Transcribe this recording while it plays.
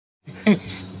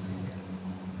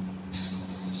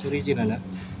It's original, huh?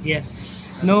 Yes.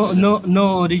 No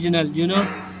original. You know,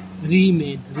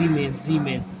 remade.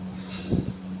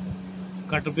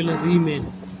 Caterpillar remade.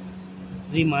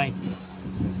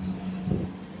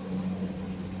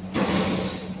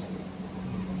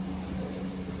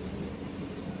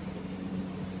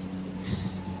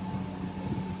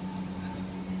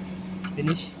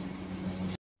 Finish.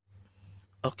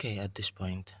 Okay, at this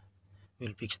point,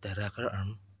 we'll fix the rocker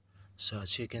arm. So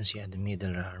as you can see at the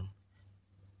middle arm,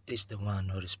 it is the one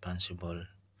who is responsible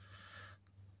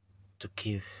to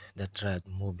keep the thread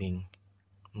moving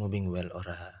well or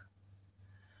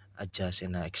adjust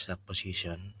in an exact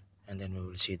position, and then we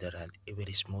will see the rod if it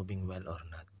is moving well or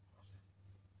not.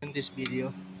 In this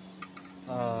video,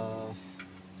 uh,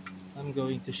 I'm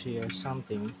going to share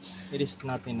something. It is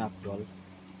not in actual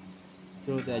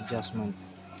through the adjustment.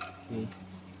 Okay.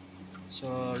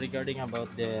 So regarding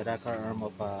about the rocker arm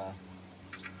of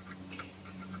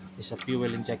is a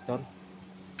fuel injector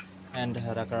and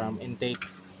rocker arm intake,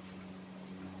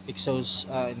 exhaust,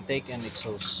 intake and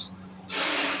exhaust.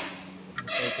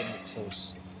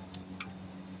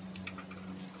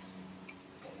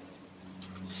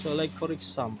 So like for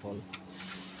example,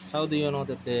 how do you know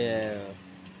that the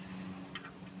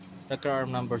rocker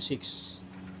arm number 6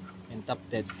 in top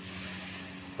dead,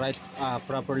 right,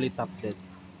 properly top dead?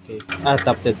 Okay,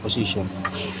 top dead position.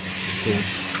 Okay,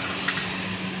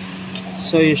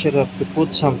 so you should have to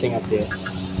put something up there.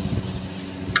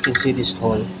 You can see this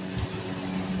hole.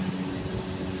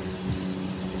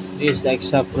 This is the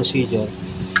exact procedure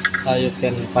how you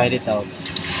can find it out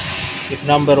if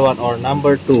number 1 or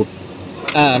number 2,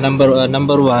 number 1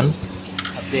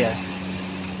 up there,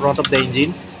 front of the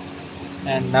engine,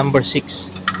 and number 6,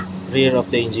 rear of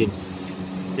the engine,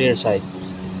 rear side,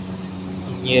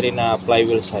 near in a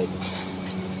flywheel side,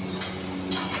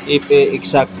 if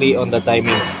exactly on the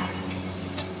timing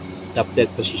top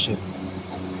dead position.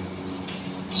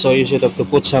 So you should have to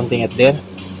put something at there,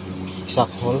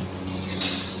 exact hole.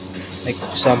 Like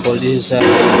for example, this is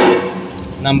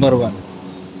number 1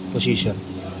 position.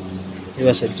 It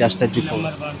was adjusted before.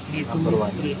 Number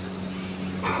 1. Okay.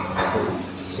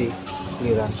 See,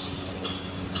 clearance.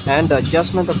 And the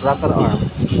adjustment of rocker arm.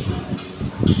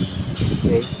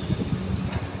 Okay,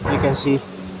 you can see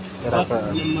the rocker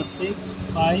arm. Number 6,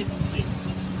 5, 3.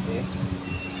 Okay.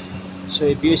 So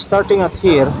if you're starting at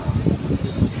here,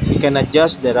 you can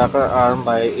adjust the rocker arm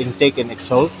by intake and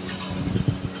exhaust,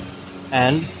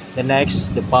 and the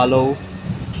next the follow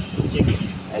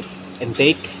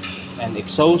intake and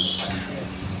exhaust,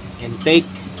 intake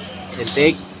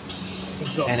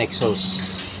and exhaust.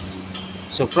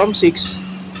 So from 6,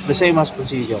 the same as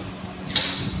procedure.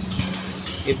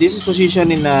 If this is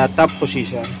position in a top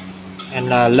position and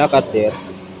lock at there,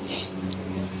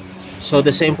 so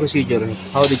the same procedure.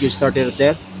 How did you start it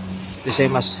there? The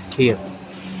same as here.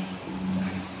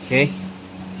 Okay,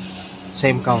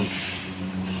 same count.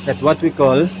 That's what we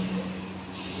call.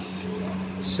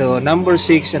 So number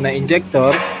 6 and the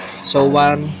injector. So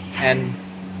 1 and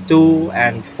 2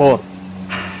 and 4.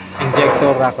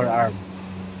 Injector rocker arm.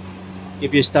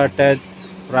 If you started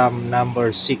from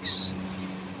number 6,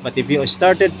 but if you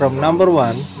started from number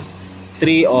 1,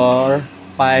 3 or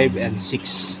 5 and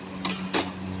 6,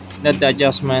 that's the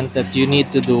adjustment that you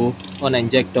need to do on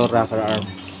injector rocker arm.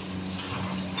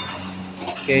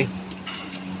 Okay.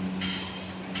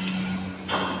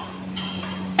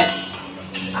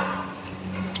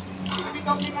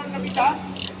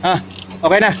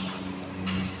 Okay na.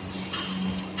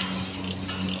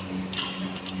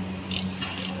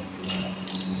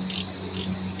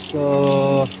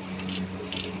 So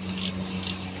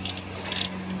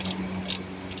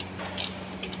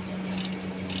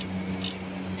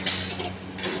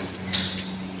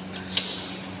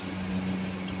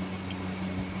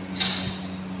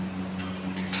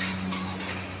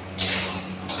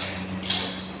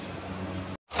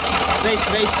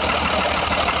race.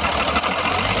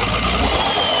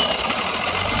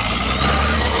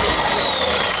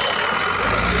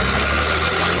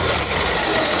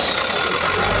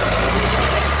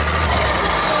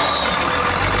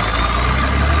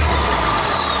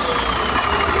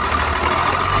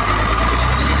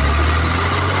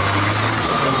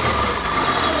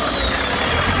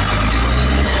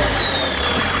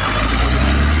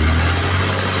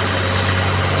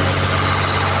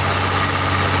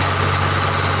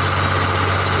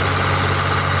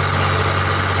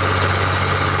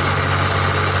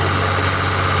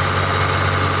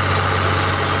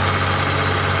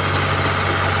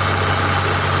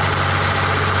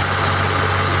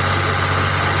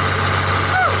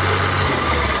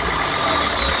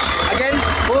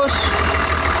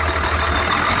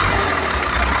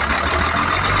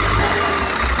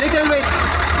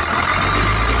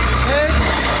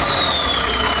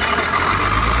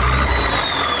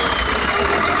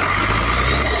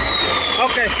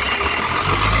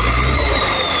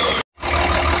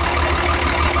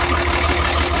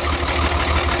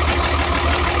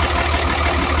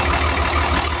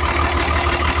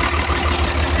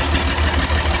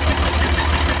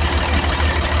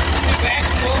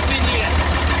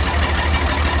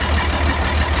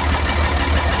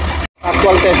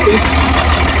 Actual testing.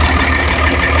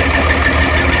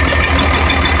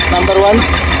 Number 1.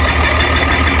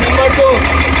 Number 2.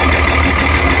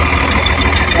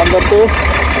 Number 2.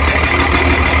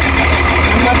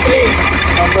 Number 3.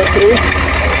 Number 3.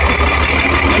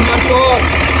 Number 4.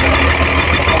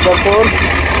 Number 4.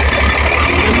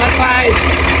 Number 5.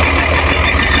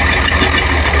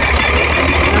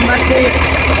 Number 6.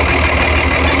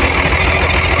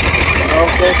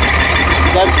 Okay.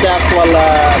 That's the actual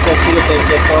facility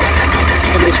injector.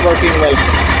 It is working well.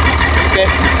 Okay.